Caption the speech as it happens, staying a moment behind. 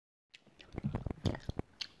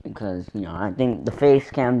because I think the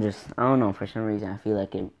face cam just, I don't know, for some reason I feel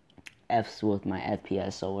like it f's with my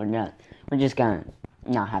FPS, so we're just gonna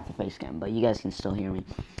not have the face cam, but you guys can still hear me.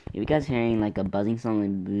 If you guys hearing like a buzzing sound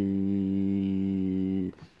like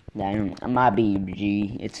boo, that might be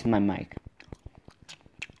G, it's my mic.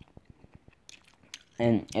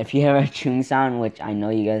 And if you hear a chewing sound, which I know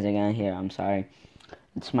you guys are gonna hear, I'm sorry.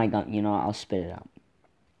 It's my gun, I'll spit it out.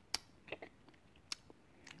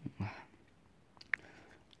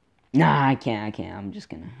 Nah, I can't. I'm just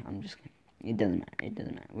gonna. It doesn't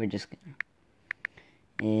matter. We're just gonna.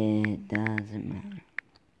 It doesn't matter.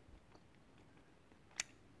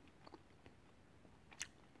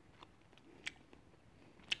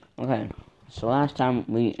 Okay, so last time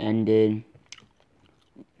we ended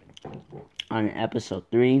on episode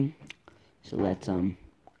 3. So let's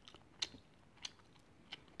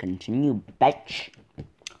continue, bitch.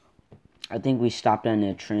 I think we stopped on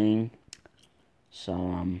a train.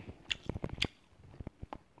 So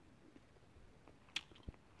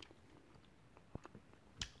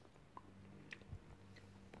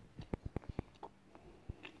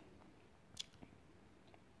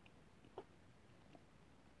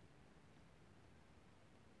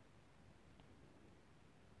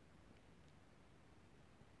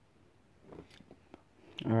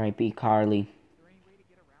R.I.P. Carly.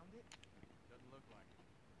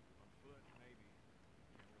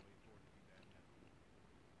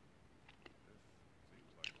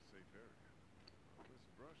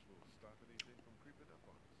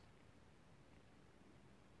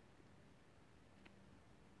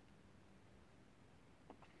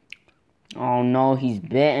 Oh no, he's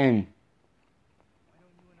bitten.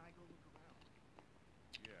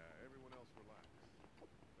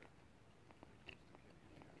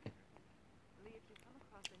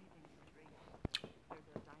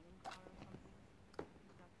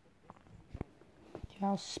 Yeah,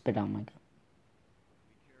 I'll spit out my gun.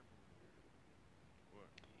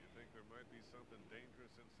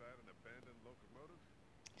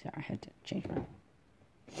 Sorry, I had to change my.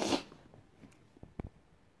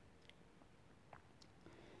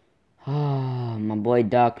 Oh, my boy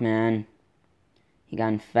Duck, man. He got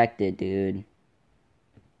infected, dude.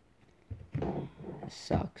 That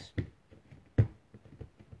sucks.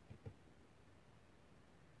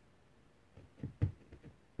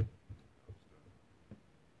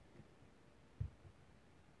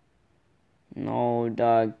 No,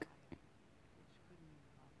 Duck.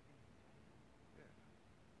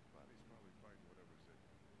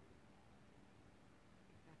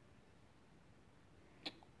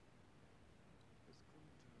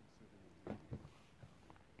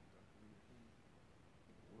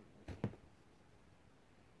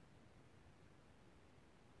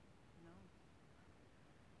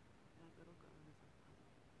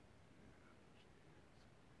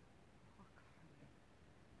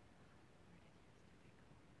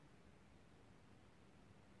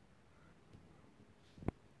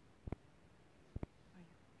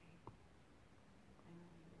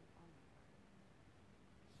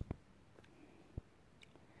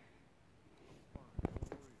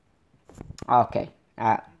 Okay.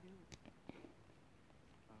 I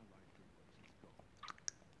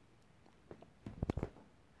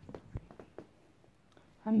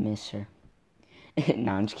miss her.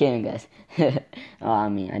 No, I'm just kidding, guys. Oh, I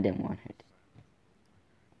mean, I didn't want her to.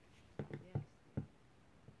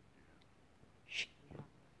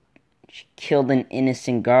 She killed an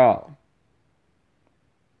innocent girl.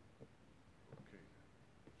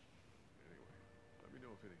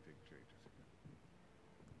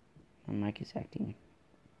 My mic is acting.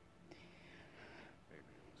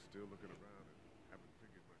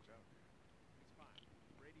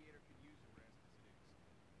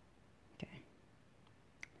 Okay.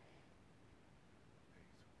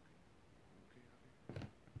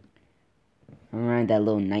 I remember that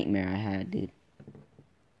little nightmare I had, dude.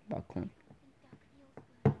 About Clem.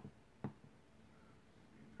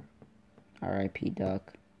 R.I.P.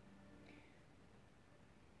 Duck.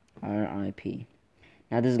 R.I.P.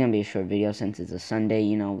 Now this is gonna be a short video since it's a Sunday.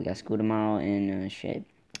 We got school tomorrow and shit.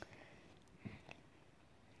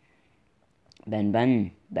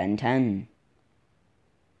 Ben 10.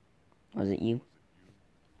 Was it you?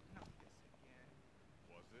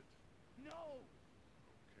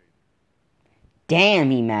 Damn,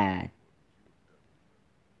 he mad.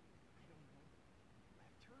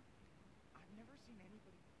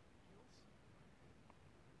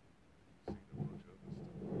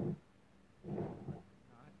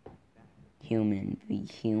 Human v.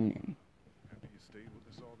 human. Happy you stayed with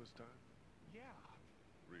us all this time? Yeah.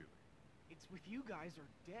 Really? It's with you guys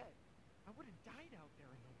are dead. I would have died out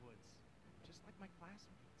there in the woods. Just just like my classmates.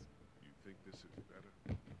 You think this is better?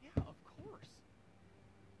 Yeah, of course.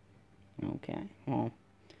 Okay, well,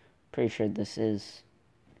 pretty sure this is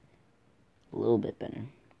a little bit better.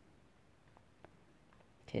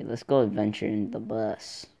 Okay, let's go adventure in the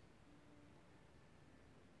bus.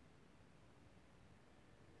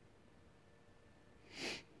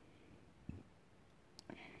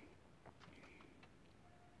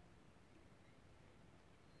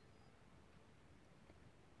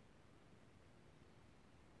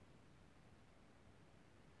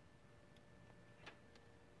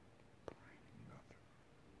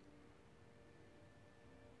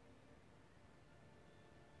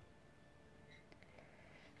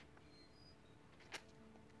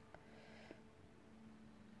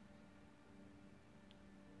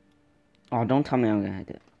 Oh, don't tell me I'm gonna have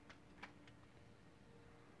to.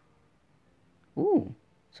 Ooh,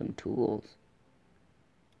 some tools.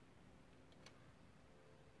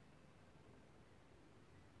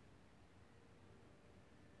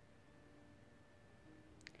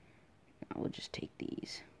 I will just take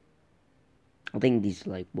these. I think these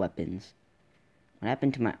are like weapons. What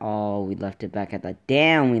happened to my... Oh, we left it back at the...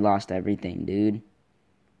 Damn, we lost everything, dude.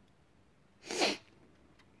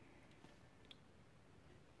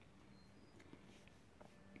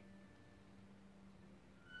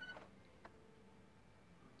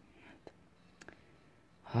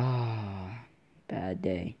 Ah, bad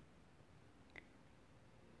day.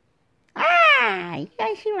 Ah, you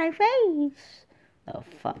guys see my face? Oh,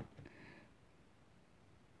 fuck.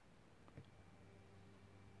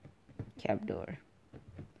 Cab door.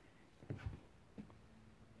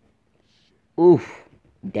 Oof.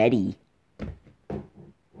 Daddy.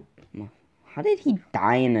 How did he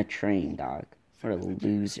die in a train, dog? What a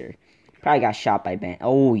loser. Probably got shot by Bandit.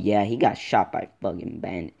 Oh, yeah, he got shot by fucking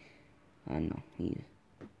Bandit. I don't know.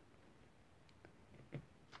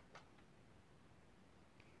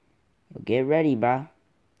 Get ready, bro.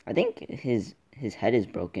 I think his head is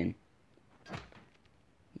broken.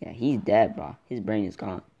 Yeah, he's dead, bro. His brain is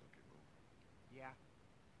gone. Yeah.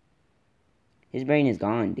 His brain is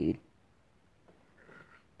gone, dude.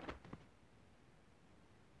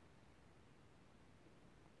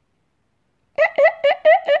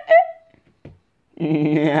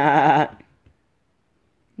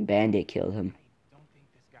 Bandit killed him. I don't think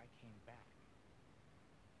this guy came back.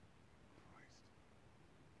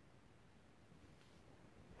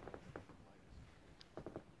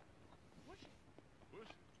 Push it. Push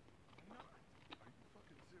it? I'm not. Are you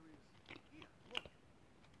fucking serious? Here, look.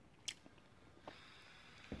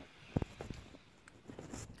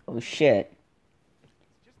 Oh, shit.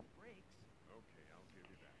 It's just the brakes. Okay, I'll give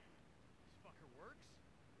you that. This fucker works.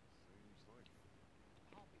 Seems like it.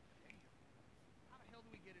 I'll be damned. How the hell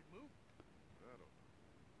do we get it moving? I don't know.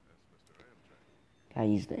 That's Mr. Amtrak.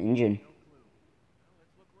 Gotta use the engine. No clue. Well,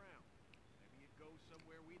 let's look around. Maybe it goes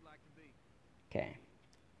somewhere we'd like to be. Okay.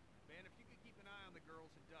 Ben, if you could keep an eye on the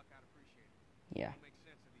girls and Duck, I'd appreciate it. Yeah. We'll make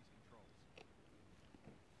sense of these controls.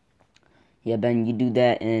 Yeah, Ben, you do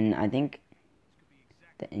that, and I think This could be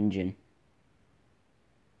exactly the engine.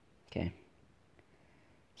 Okay.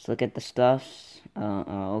 Let's look at the stuffs.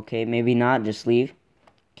 Okay, maybe not. Just leave.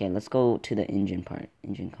 Okay, let's go to the engine part.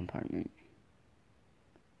 Engine compartment.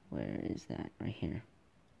 Where is that? Right here.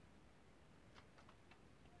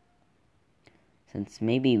 Since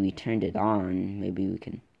maybe we turned it on, maybe we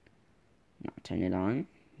can not turn it on.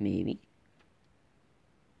 Maybe.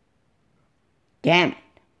 Damn it!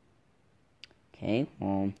 Okay,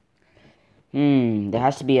 well... there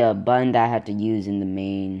has to be a button that I have to use in the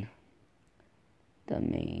main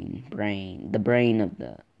brain. The brain of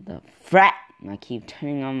the frat! I keep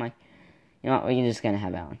turning on my... You know what, we're just gonna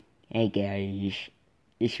have it on. Hey guys,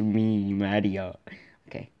 it's me, Mario.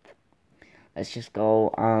 Okay. Let's just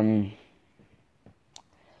go,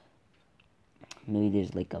 maybe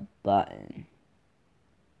there's like a button.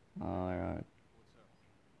 Or...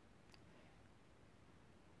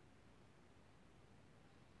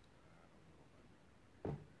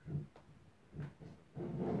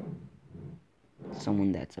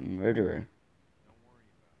 someone that's a murderer. Don't worry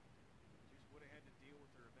about it. Just would have had to deal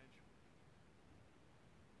with her eventually.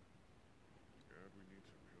 God, we need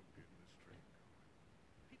some help getting this train going.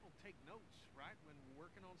 People take notes, right, when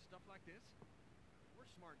working on stuff like this? We're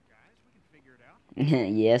smart guys. We can figure it out.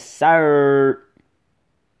 Yes, sir.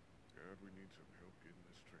 God, we need some help getting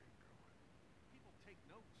this train going. People take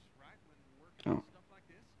notes, right, when working on stuff like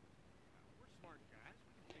this? We're smart guys.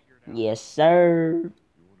 We can figure it out. Yes, sir.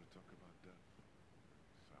 You want to talk about death?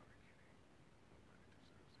 Sorry, Kenny. Nobody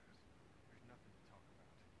deserves this. There's nothing to talk about.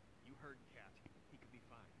 You heard Cat. He could be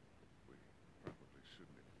fine. We probably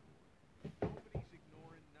shouldn't ignore it. Nobody's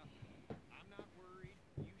ignoring nothing. I'm not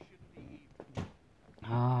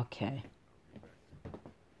Okay.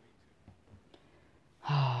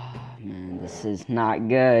 Oh, man, this is not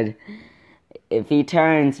good. If he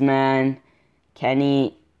turns, man,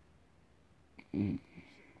 Kenny... Instructions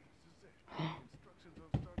on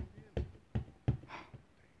starting the engine.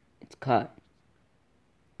 It's cut.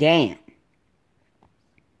 Damn.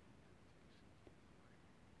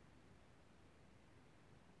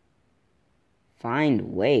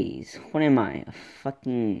 Find ways. What am I? A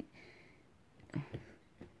fucking...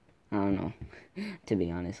 I don't know. To be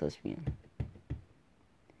honest, let's be honest.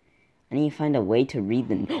 I need to find a way to read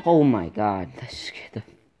them. Oh my god. That scared the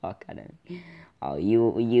fuck out of me. Oh,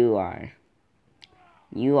 you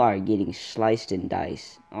are getting sliced and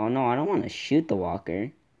diced. Oh no, I don't want to shoot the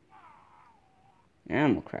walker.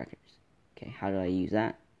 Animal crackers. Okay, how do I use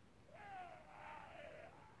that?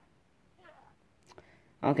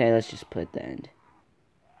 Okay, let's just put the end.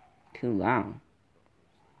 Too loud.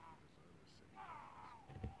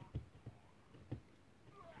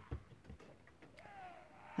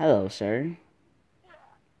 Hello, sir.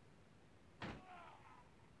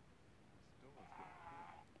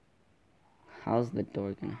 How's the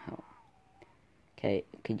door gonna help? Okay,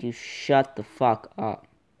 could you shut the fuck up?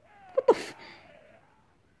 What the f...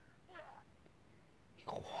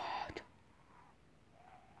 What?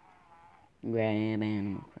 Grab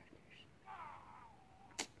animal crackers.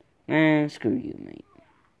 Man, screw you, mate.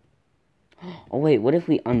 Oh wait, what if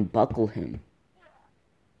we unbuckle him?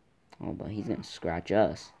 Oh, but he's gonna scratch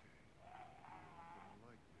us.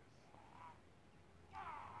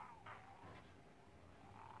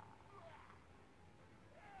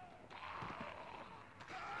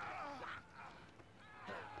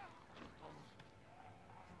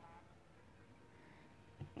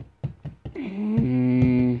 What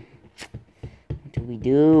do we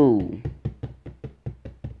do?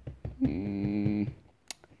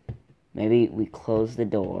 Maybe we close the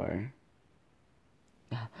door.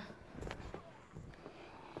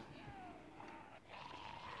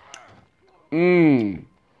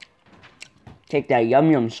 Take that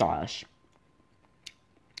yum yum sauce.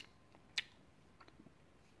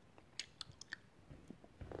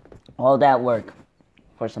 All that work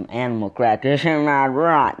for some animal crackers and not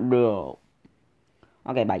right, bro.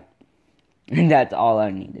 Okay, bye. That's all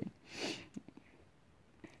I needed.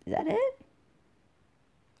 Is that it?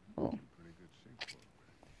 Oh. Pretty good shape for it.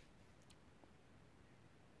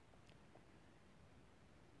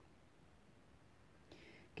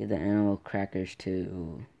 Give the animal crackers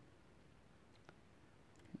to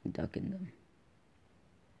Duck in them.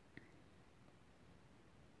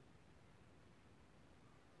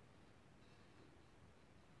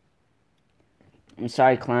 I'm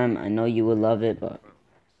sorry, Clem. I know you would love it, but...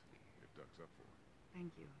 If Duck's up for it.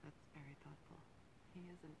 Thank you. That's very thoughtful. He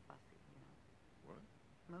isn't fussy, you know. What?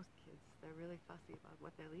 Most kids, they're really fussy about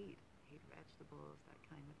what they'll eat. Hate vegetables, that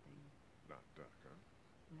kind of thing. Not Duck, huh?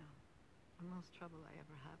 No. The most trouble I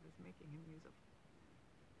ever have is making him use a...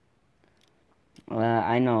 Well,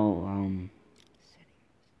 I know,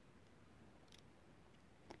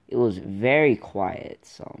 it was very quiet,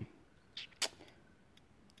 so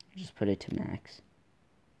just put it to max.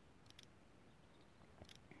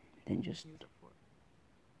 Then just... Use a fork.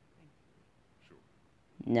 Thank you. Sure.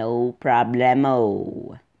 No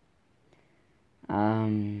problemo. Oh.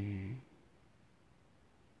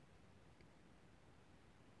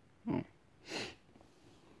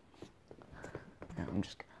 No, I'm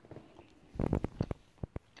just gonna...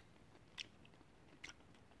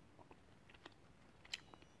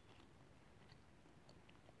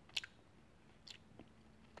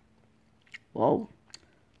 Whoa.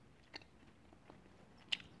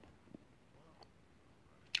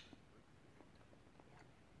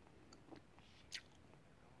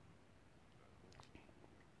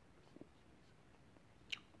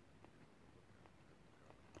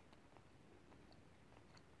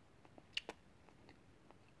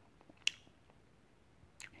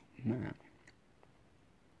 Man. Map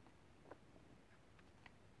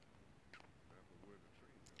of where the train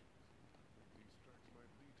goes. These tracks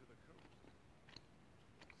might lead to the coast.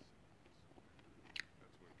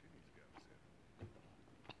 That's where Kenny's got his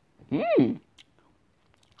head.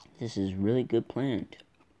 This is really good planned.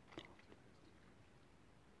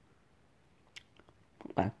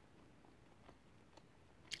 Okay.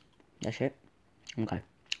 That's it? Okay.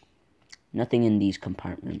 Nothing in these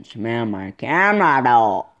compartments. Man, my camera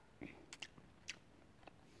though.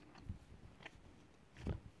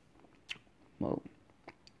 Whoa.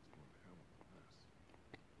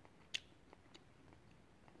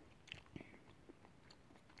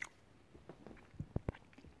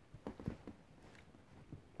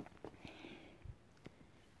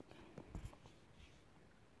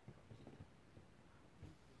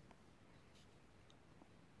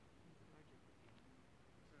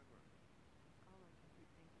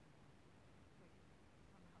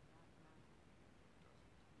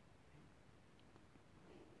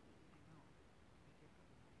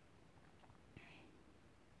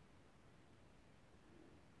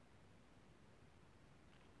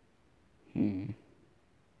 Hmm.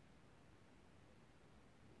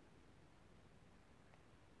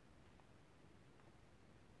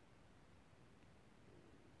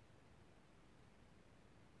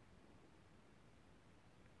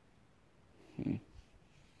 Hmm.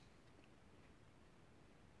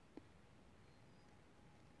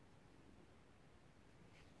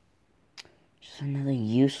 Just another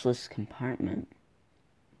useless compartment.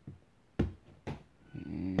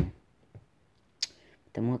 Hmm.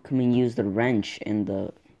 Then what can we use the wrench and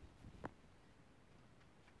the...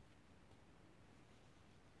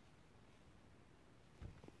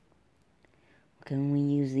 What can we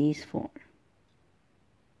use these for?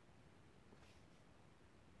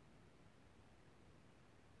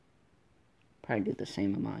 Probably do the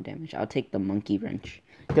same amount of damage. I'll take the monkey wrench.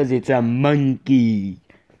 Because it's a monkey.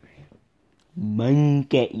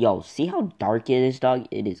 Monkey. Yo, see how dark it is, dog?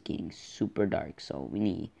 It is getting super dark. So we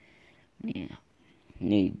need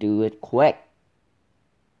to do it quick.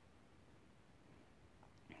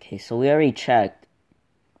 Okay, so we already checked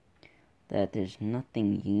that there's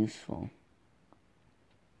nothing useful.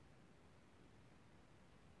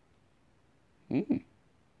 Of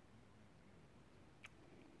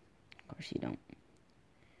course you don't.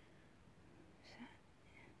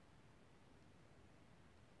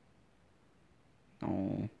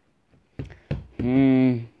 Oh.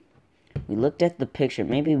 We looked at the picture.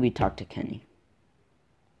 Maybe we talked to Kenny.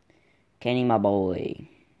 Kenny, my boy.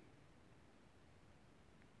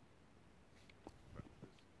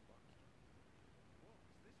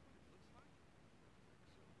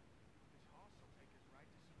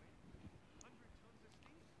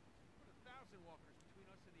 Walkers between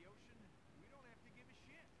us and the ocean, we don't have to give a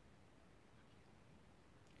shit.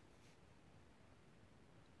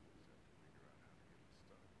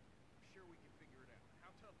 I'm sure we can figure it out.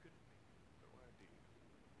 How tough could it be? No idea.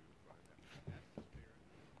 We'll find out.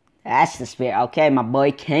 That's the spirit. Okay, my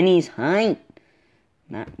boy Kenny's hype.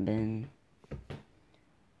 Not been.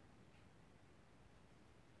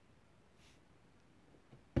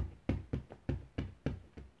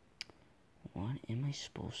 What am I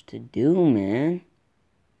supposed to do, man?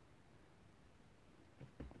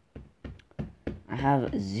 I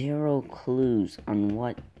have 0 clues on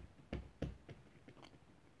what.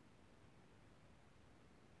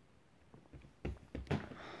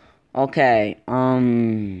 Okay,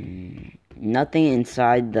 nothing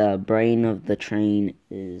inside the brain of the train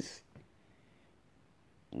is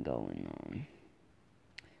going on.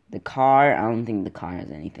 The car, I don't think the car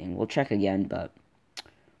has anything. We'll check again, but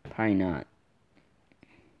probably not.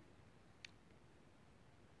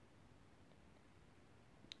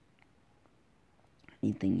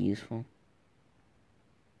 Anything useful?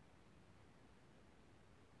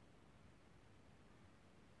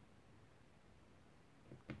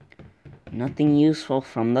 Nothing useful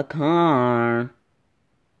from the car.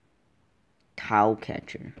 Cow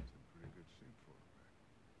catcher.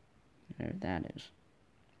 There that is.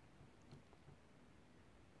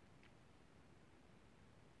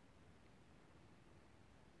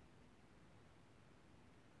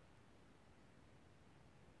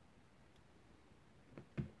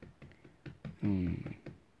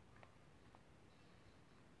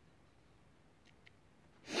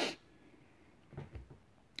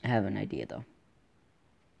 I have an idea though.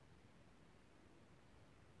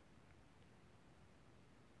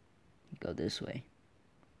 Go this way.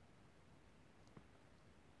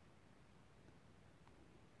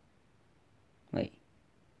 Wait.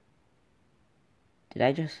 Did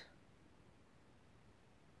I just...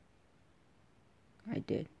 I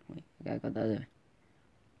did. Wait, I gotta go the other way.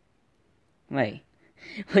 Wait.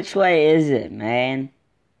 Which way is it, man?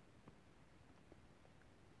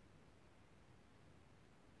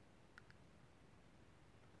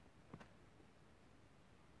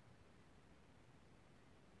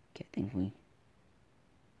 Okay, I think we...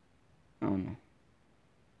 Oh no.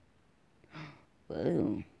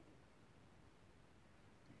 Whoa.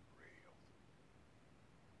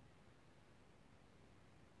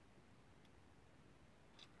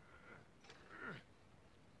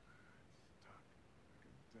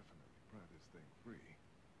 Definitely pry this thing free.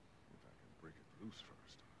 If I can break it loose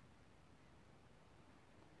first.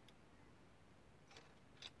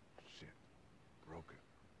 Shit. Broken.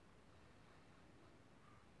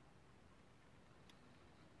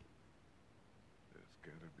 There's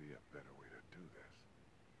gotta be a better way to do this.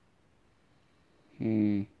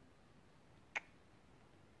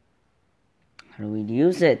 How do we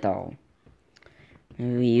use it though?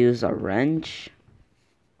 Maybe we use a wrench?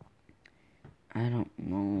 I don't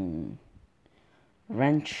know.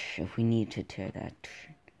 Wrench if we need to tear that.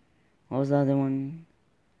 What was the other one?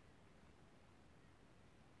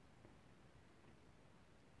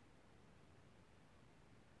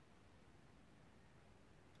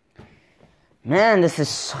 Man, this is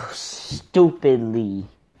so stupidly.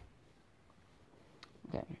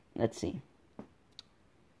 Okay, let's see.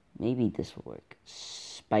 Maybe this will work.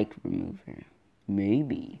 Spike remover.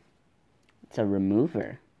 Maybe. It's a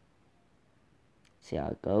remover. See how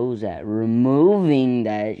it goes at removing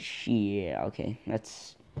that shit. Okay,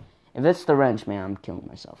 that's... If it's the wrench, man, I'm killing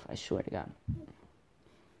myself. I swear to God.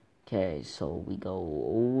 Okay, so we go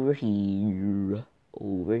over here.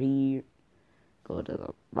 Over here. Go to the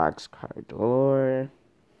boxcar door.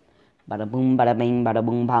 Bada boom, bada bing, bada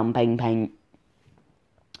boom, pam, pang, pang.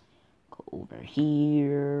 Go over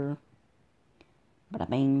here. Bada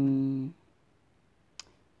bing.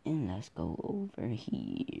 And let's go over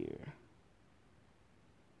here.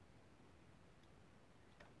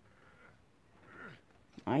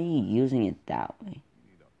 Why are you using it that way? You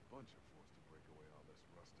need a bunch of force to break away all this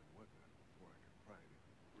rust and whatnot before I can pry it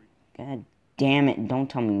free. God damn it, don't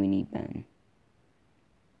tell me we need Ben.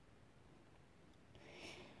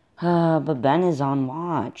 But Ben is on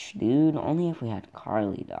watch, dude. Only if we had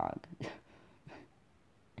Carly, dog.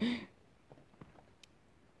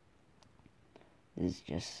 This is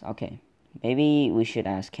just... Okay. Maybe we should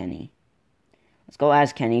ask Kenny. Let's go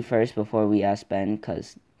ask Kenny first before we ask Ben,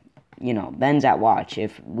 because, you know, Ben's at watch.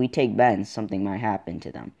 If we take Ben, something might happen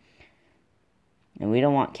to them. And we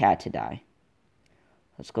don't want Kat to die.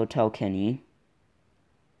 Let's go tell Kenny.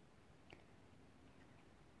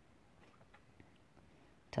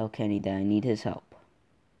 Tell Kenny that I need his help.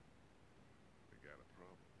 We got a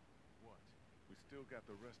problem. What? We still got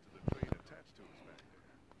the rest of the train attached to us back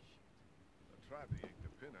there. I tried to yank the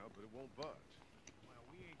pin out, but it won't budge. Well,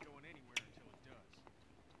 we ain't going anywhere until it does.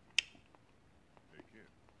 Hey, kid.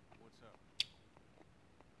 What's up?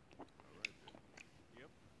 All right, then. Yep.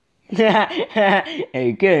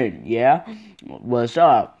 Hey, kid, yeah? What's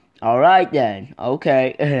up? Alright then,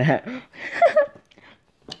 okay.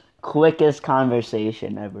 Quickest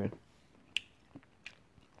conversation ever.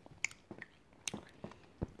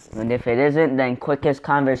 And if it isn't, then quickest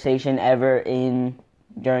conversation ever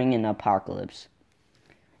during an apocalypse.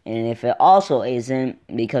 And if it also isn't,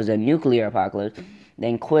 because of nuclear apocalypse,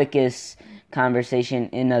 then quickest conversation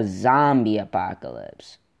in a zombie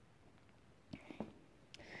apocalypse.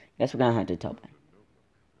 Guess we're gonna have to tell Ben. The notebook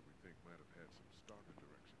that we think might have had some starter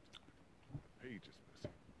directions on it. The page is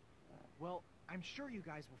missing. Well, I'm sure you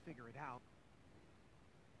guys will figure it out.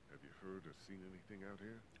 Have you heard or seen anything out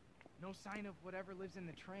here? No sign of whatever lives in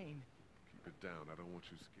the train. Keep it down. I don't want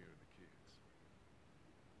you scaring the kids.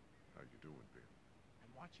 How you doing, Ben?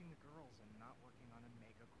 I'm watching the girls and not working on a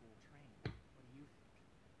mega cool train. What do you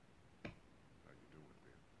think? How you doing,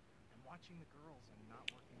 Ben? I'm watching the girls and not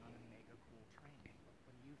working on a mega cool train.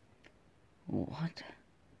 What do you think? What?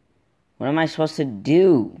 What am I supposed to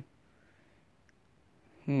do?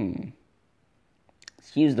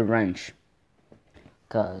 Let's use the wrench.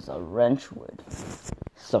 Because a wrench would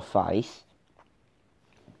suffice.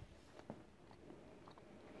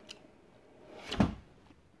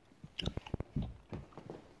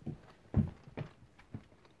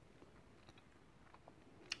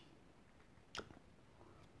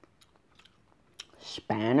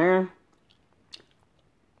 Spanner.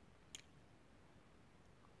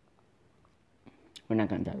 We're not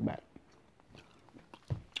going to talk about it.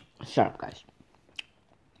 Shut up, guys.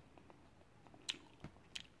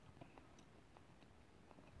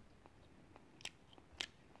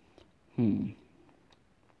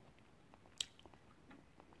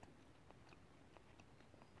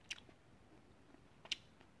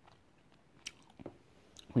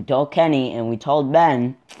 We told Kenny and we told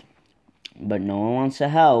Ben, but no one wants to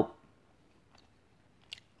help.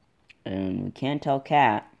 And we can't tell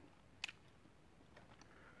Kat.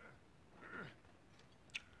 We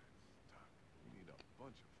need a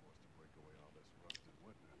bunch of force to break away all this rust and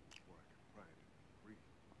whatnot before I can pry it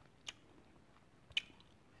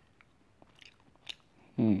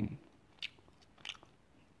free.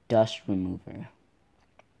 Dust remover.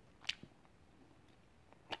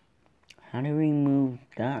 How do we remove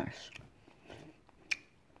dust?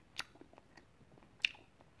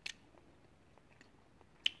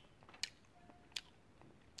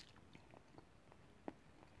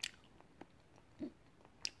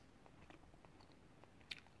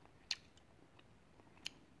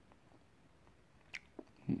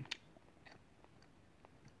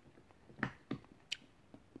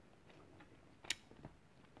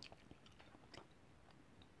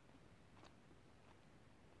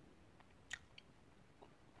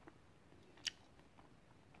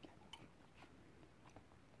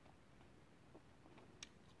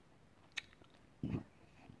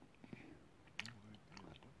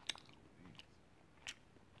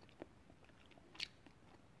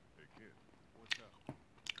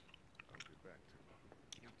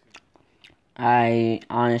 I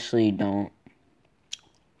honestly don't.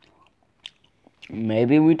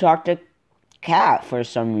 Maybe we talked to Cat for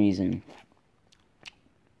some reason.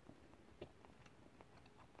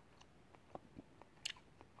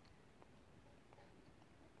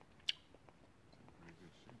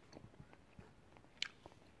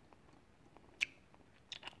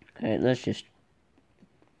 Okay, let's just...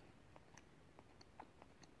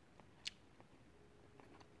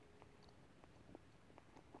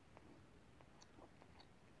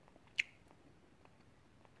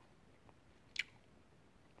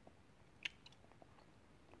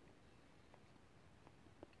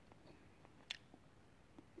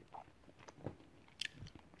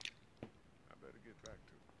 I better get back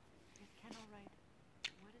to him. Is Ken all right?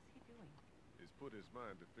 What is he doing? He's put his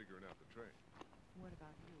mind to figuring out the train. What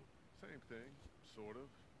about you? Same thing, sort of.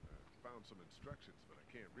 Found some instructions, but I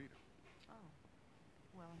can't read them. Oh.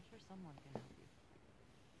 Well, I'm sure someone can help you.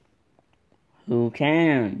 Who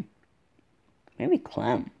can? Maybe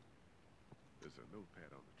Clem. There's a notepad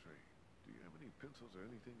on the train. Do you have any pencils or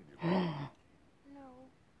anything in your bag? No,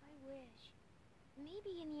 I wish.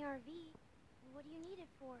 Maybe in the RV. What do you need it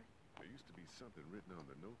for? There used to be something written on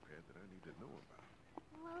the notepad that I need to know about.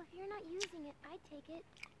 Well, if you're not using it, I'd take it.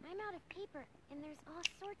 I'm out of paper, and there's all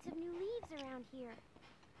sorts of new leaves around here.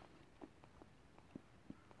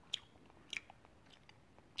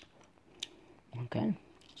 Okay,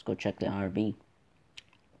 let's go check the RV.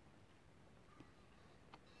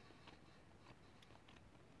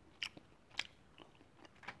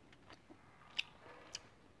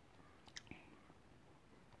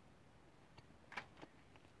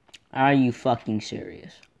 Are you fucking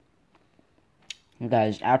serious?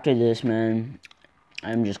 Guys, after this, man,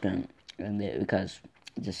 I'm just gonna end it because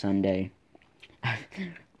it's a Sunday.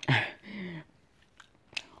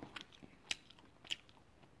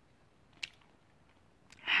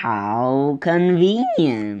 How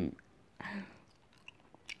convenient.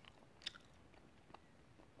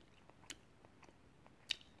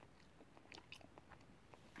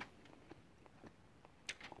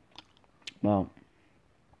 Well,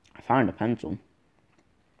 I found a pencil.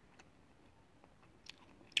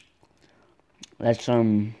 Let's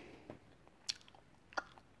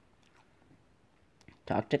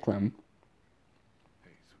talk to Clem.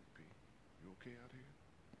 Hey, Sweet Pea, you okay out here?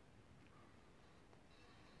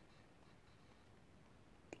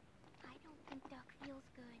 I don't think Duck feels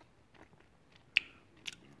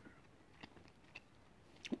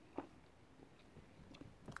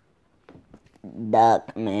good.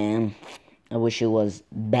 Duck, man. I wish it was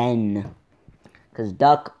Ben. Because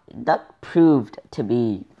Duck proved to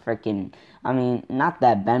be freaking... I mean, not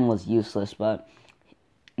that Ben was useless, but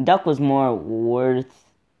Duck was more worth...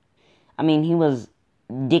 I mean, he was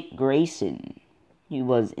Dick Grayson. He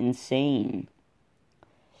was insane.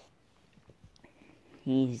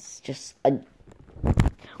 He's just a...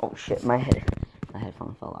 Oh shit, my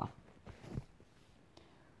headphone fell off.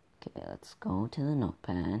 Okay, let's go to the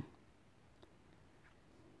notepad.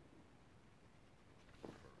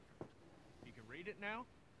 You can read it now?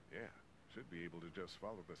 Yeah, should be able to just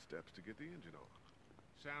follow the steps to get the engine on.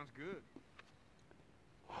 Sounds good.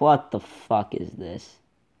 What the fuck is this?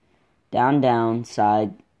 Down, down,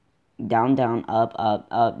 side, down, down, up, up,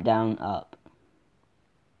 up, down, up.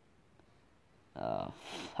 Oh,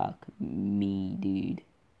 fuck me, dude.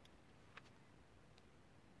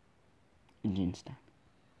 Engine start.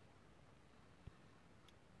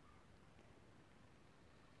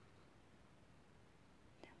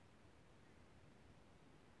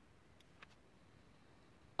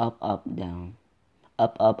 Up, up, down.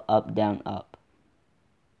 Up, up, up, down, up.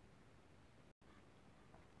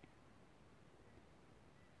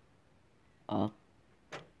 Up.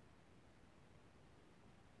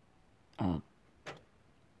 Up.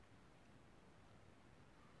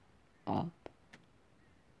 Up.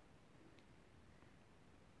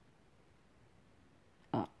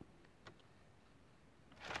 Up.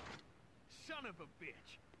 Son of a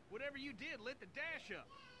bitch. Whatever you did lit the dash up.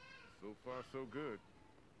 So far, so good.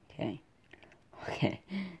 Okay. Okay.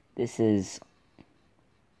 This is...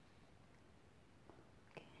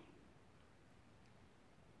 Okay.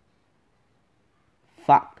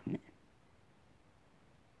 Fuck, man.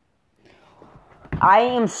 I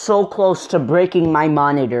am so close to breaking my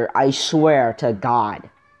monitor, I swear to God.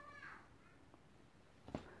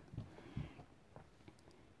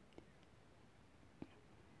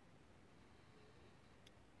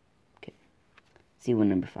 Okay. See what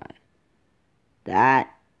number 5. That.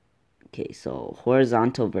 Okay, so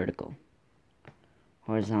horizontal, vertical.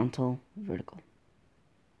 Horizontal, vertical.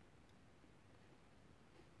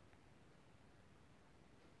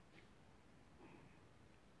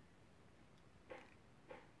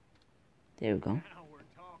 There we go. Now we're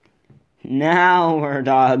talking. Now we're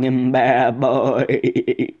talking, bad boy.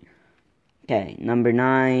 Okay, number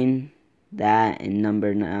 9, that, and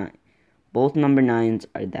number 9. Both number 9s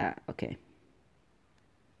are that. Okay.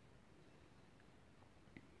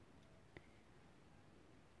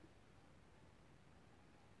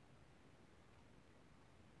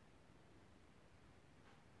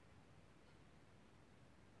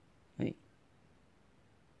 Wait.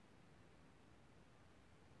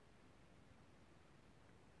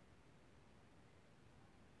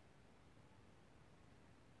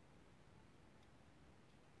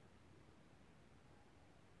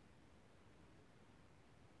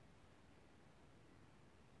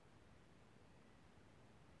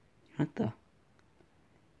 What the? Hey,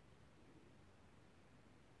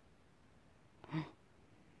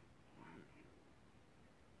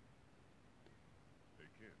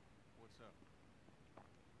 Ken, What's up?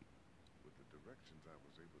 with the directions I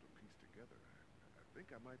was able to piece together, I think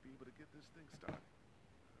I might be able to get this thing started.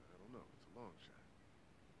 I don't know. It's a long shot. I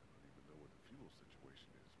don't even know what the fuel situation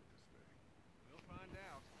is with this thing. We'll find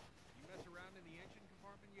out. You mess around in the engine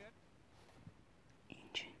compartment yet?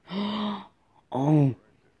 Oh,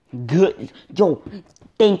 good. Yo,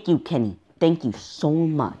 thank you, Kenny. Thank you so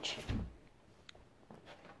much.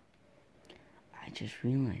 I just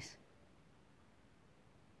realized.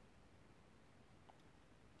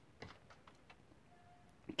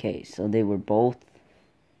 Okay, so they were both.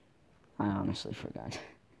 I honestly forgot.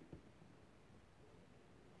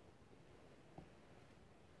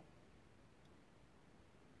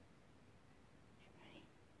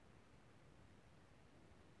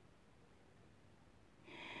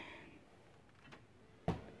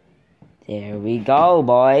 There we go,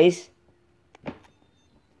 boys. Holy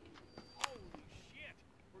shit!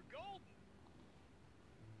 We're golden!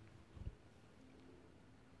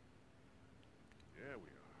 Yeah,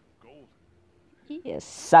 we are. Golden. You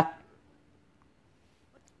suck.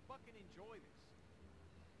 Let's fucking enjoy this.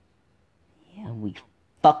 Yeah, we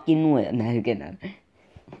fucking will. No, good.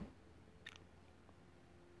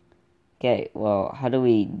 Okay, well, how do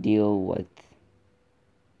we deal with...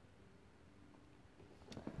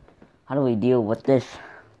 How do we deal with this?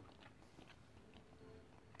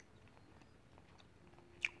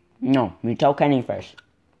 No, you tell Kenny first.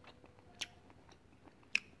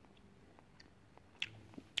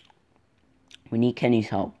 We need Kenny's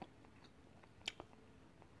help.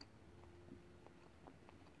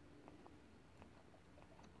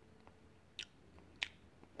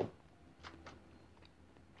 It's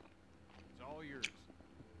all yours.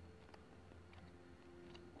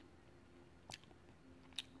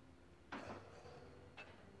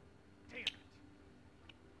 Damn it!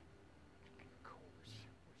 Of course,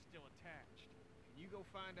 we're still attached. Can you go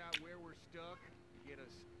find out where we're stuck and get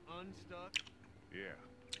us unstuck? Yeah.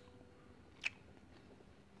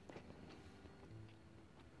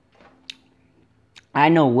 I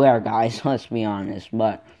know where, guys, let's be honest,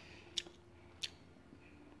 but...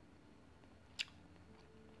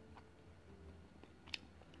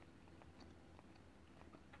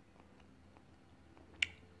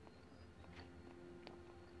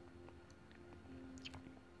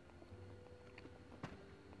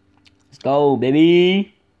 Let's go,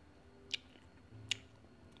 baby!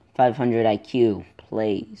 500 IQ,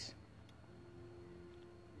 plays.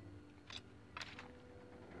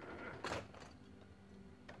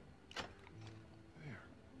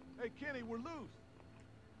 Hey, Kenny, we're loose.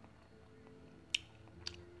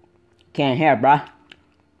 Can't hear, bruh.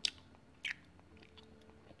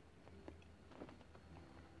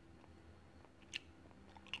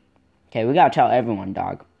 Okay, we gotta tell everyone,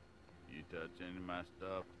 dog. You touch any of my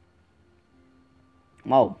stuff?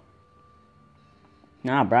 Whoa.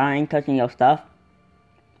 Nah, bro, I ain't touching your stuff.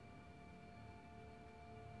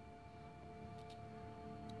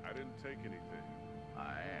 I didn't take anything.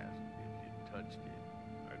 I asked if you touched it.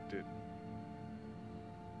 I didn't.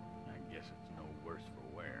 I guess it's no worse for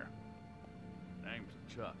wear. Name's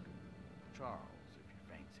Chuck. Charles, if you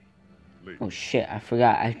fancy. Lee. Oh shit, I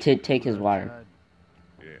forgot. I did take his water. Outside,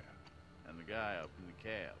 Yeah. and the guy up in the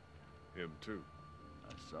cab. Him too.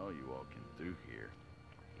 I saw you walking through here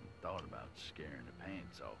and thought about scaring the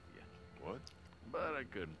pants off you. What? But I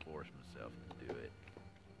couldn't force myself to do it.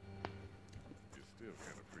 You're still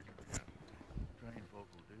kind of freaking me out. Trained folk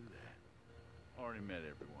will do that. Already met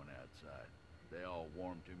everyone outside. They all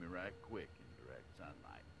warmed to me right quick in direct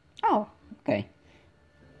sunlight. Oh, okay.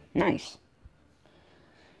 Nice.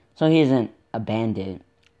 So he isn't a bandit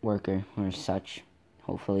worker or such,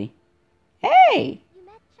 hopefully. Hey! You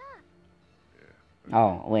met Chuck. Yeah.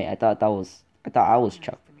 Oh, wait, I thought I was Chuck. Nice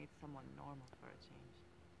to meet someone normal for a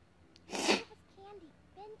change. That was Candy.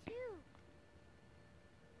 Ben too.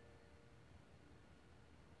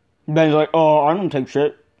 Ben's like, oh, I don't take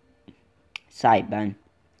shit. Sight, Ben.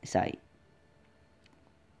 Sight.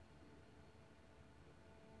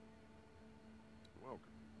 Welcome.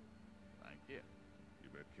 Thank you. You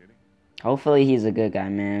met Kenny? Hopefully he's a good guy,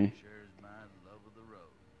 man. Shares my love of the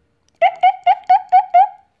road.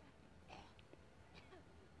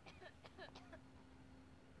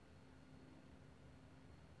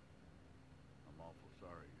 I'm awful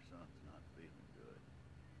sorry your son's not feeling good.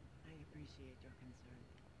 I appreciate your concern.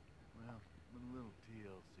 Well, with a little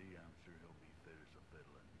TLC, I'm sure he'll be fit as a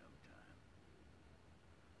fiddle in no time.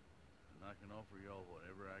 And I can offer y'all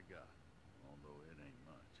whatever I got, although it ain't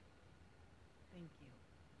much. Thank you.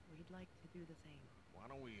 We'd like to do the same. Why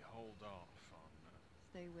don't we hold off on...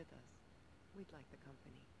 Stay with us. We'd like the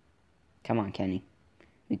company. Come on, Kenny.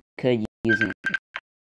 We could use